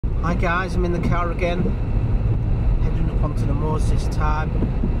Hi guys, I'm in the car again, heading up onto the moors this time.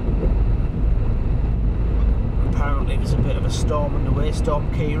 Apparently there's a bit of a storm underway,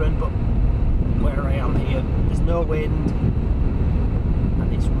 Storm Ciaran, but where I am here there's no wind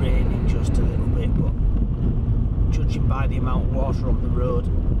and it's raining just a little bit, but judging by the amount of water on the road,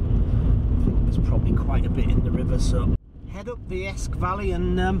 I think there's probably quite a bit in the river, so head up the Esk Valley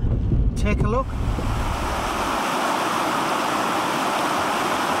and take a look.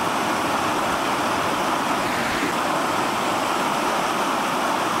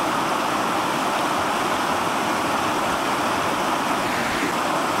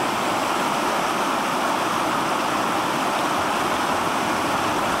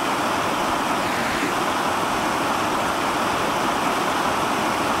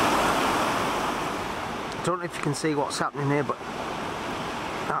 I don't know if you can see what's happening here, but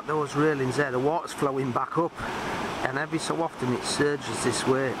at those railings there, the water's flowing back up, and every so often it surges this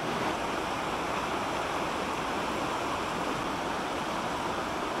way.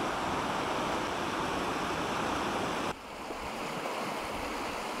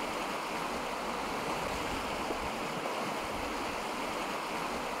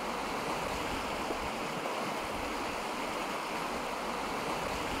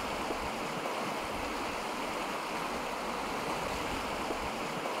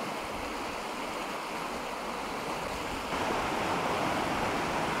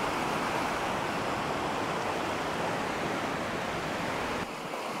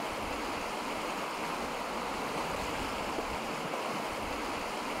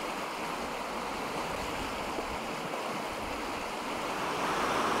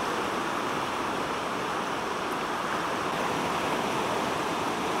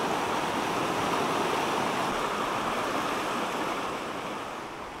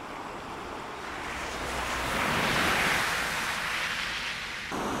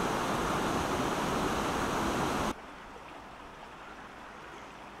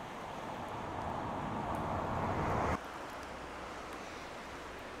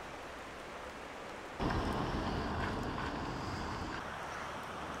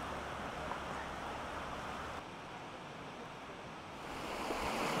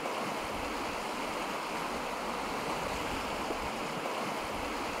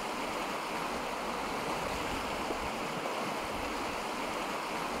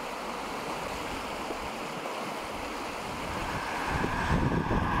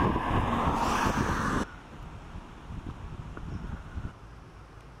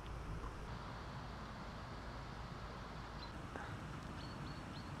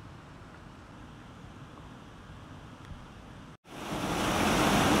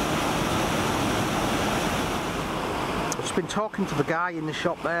 I've been talking to the guy in the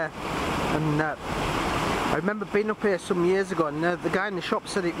shop there, and I remember being up here some years ago, and the guy in the shop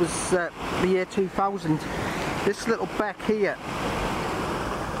said it was the year 2000. This little beck here,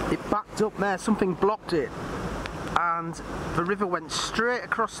 it backed up there, something blocked it, and the river went straight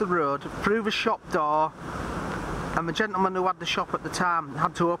across the road through the shop door, and the gentleman who had the shop at the time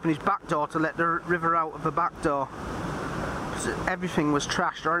had to open his back door to let the river out of the back door. Everything was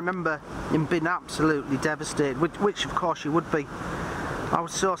trashed. I remember him being absolutely devastated, which of course you would be. I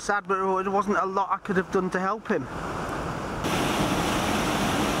was so sad, but there wasn't a lot I could have done to help him.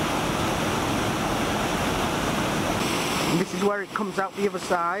 And this is where it comes out the other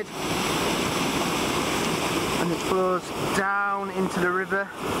side, and it flows down into the river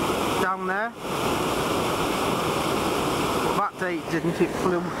down there. But that day it didn't, it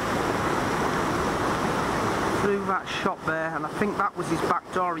flew through that shop there, and I think that was his back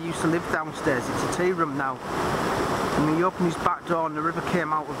door. He used to live downstairs. It's a tea room now, and he opened his back door and the river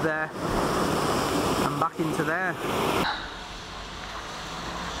came out of there and back into there.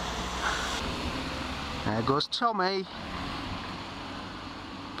 There goes Tommy.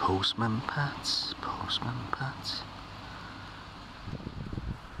 Postman Pat, Postman Pat.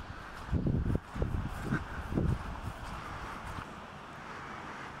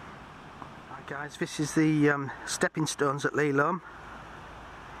 Guys, this is the stepping stones at Lealholm.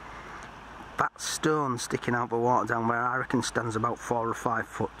 That stone sticking out the water down where I reckon stands about 4 or 5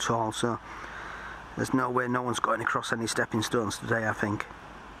 foot tall, so there's no way no one's going across any stepping stones today, I think.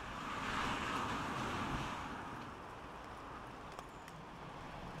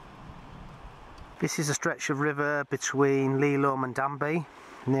 This is a stretch of river between Lealholm and Danby,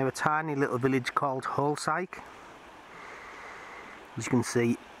 near a tiny little village called Holsyke. As you can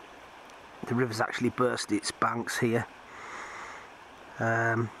see, the river's actually burst its banks here.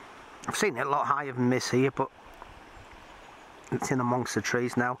 I've seen it a lot higher than this here, but it's in amongst the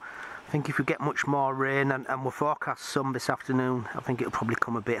trees now. I think if we get much more rain, and we're forecast sun this afternoon, I think it'll probably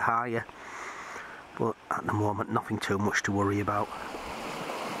come a bit higher. But at the moment, nothing too much to worry about.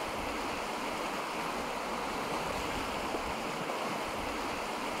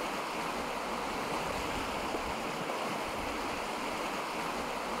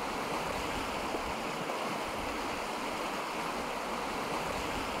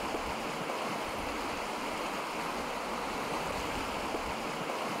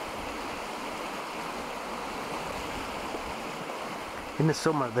 In the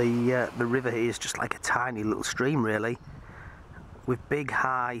summer, the river here is just like a tiny little stream, really, with big,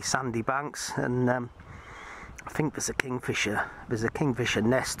 high, sandy banks. And I think there's a kingfisher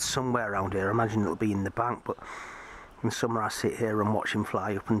nest somewhere around here. I imagine it'll be in the bank, but in summer I sit here and watch him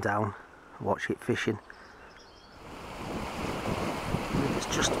fly up and down, watch it fishing. It's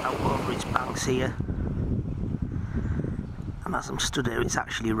just out over its banks here, and as I'm stood here, it's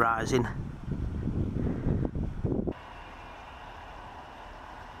actually rising.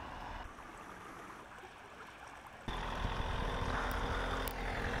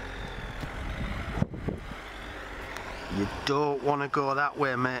 You don't want to go that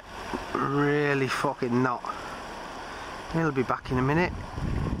way, mate. Really fucking not. He'll be back in a minute.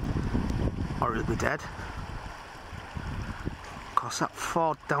 Or he'll be dead. Cause that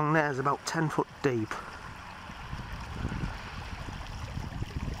ford down there is about 10 foot deep.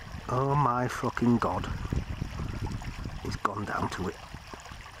 Oh my fucking god. He's gone down to it.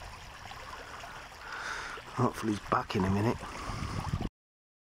 Hopefully he's back in a minute.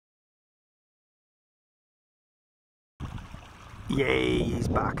 Yay, he's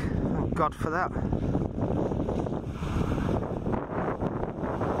back. Thank God for that.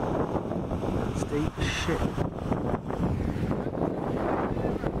 That's deep as shit.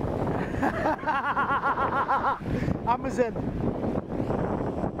 Amazon!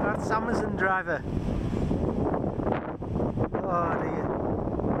 That's Amazon driver. Oh dear.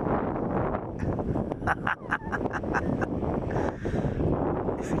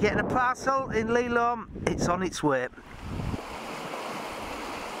 If you're getting a parcel in Lealholm, it's on its way.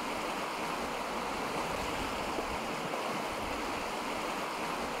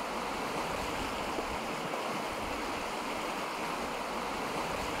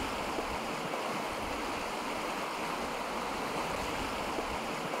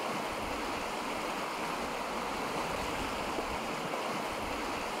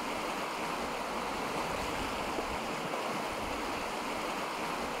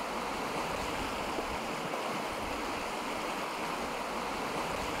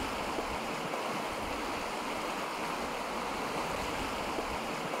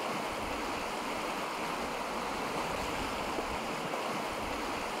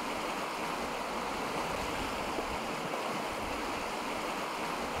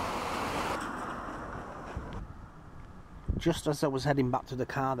 Just as I was heading back to the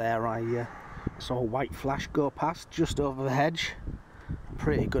car there, I saw a white flash go past just over the hedge.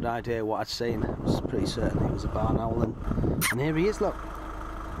 Pretty good idea what I'd seen. I was pretty certain it was a barn owl, and here he is, look.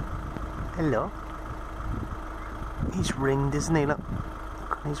 Hello. He's ringed, isn't he? Look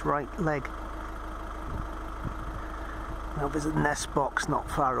on his right leg. Now there's a nest box not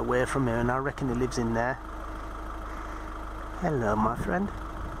far away from here, and I reckon he lives in there. Hello, my friend.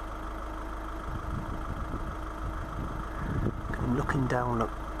 Looking down, look.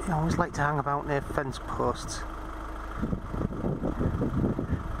 I always like to hang about near fence posts.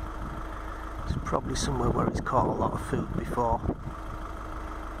 It's probably somewhere where he's caught a lot of food before.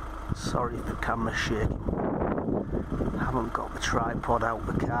 Sorry if the camera's shaking. I haven't got the tripod out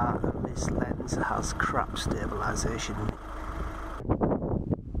the car, and this lens has crap stabilisation in it.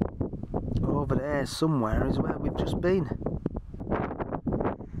 Over there somewhere is where we've just been.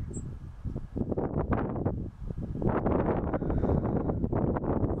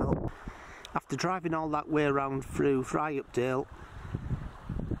 After driving all that way around through Whitby,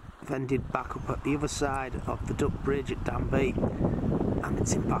 I've ended back up at the other side of the duck bridge at Danby, and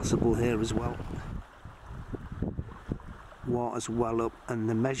it's impassable here as well. Water's well up, and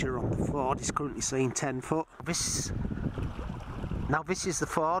the measure on the ford is currently saying 10 foot. Now this is the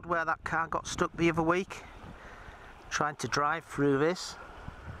ford where that car got stuck the other week. Trying to drive through this.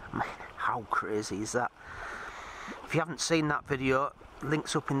 Man, how crazy is that? If you haven't seen that video,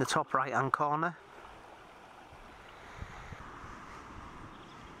 links up in the top right hand corner.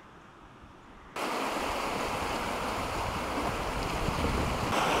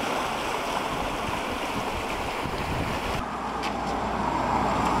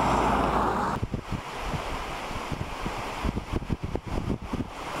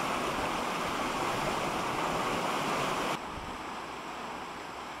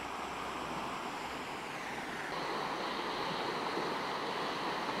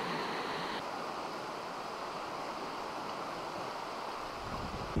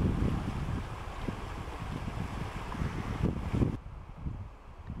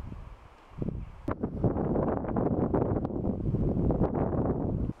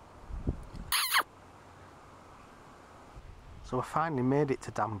 So I finally made it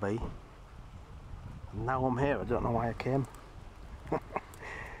to Danby, and now I'm here. I don't know why I came. So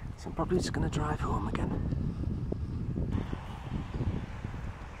I'm probably just going to drive home again.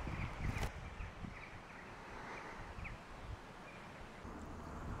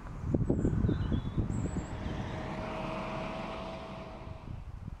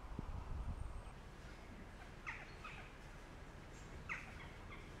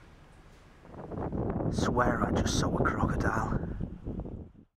 I swear I just saw a crocodile.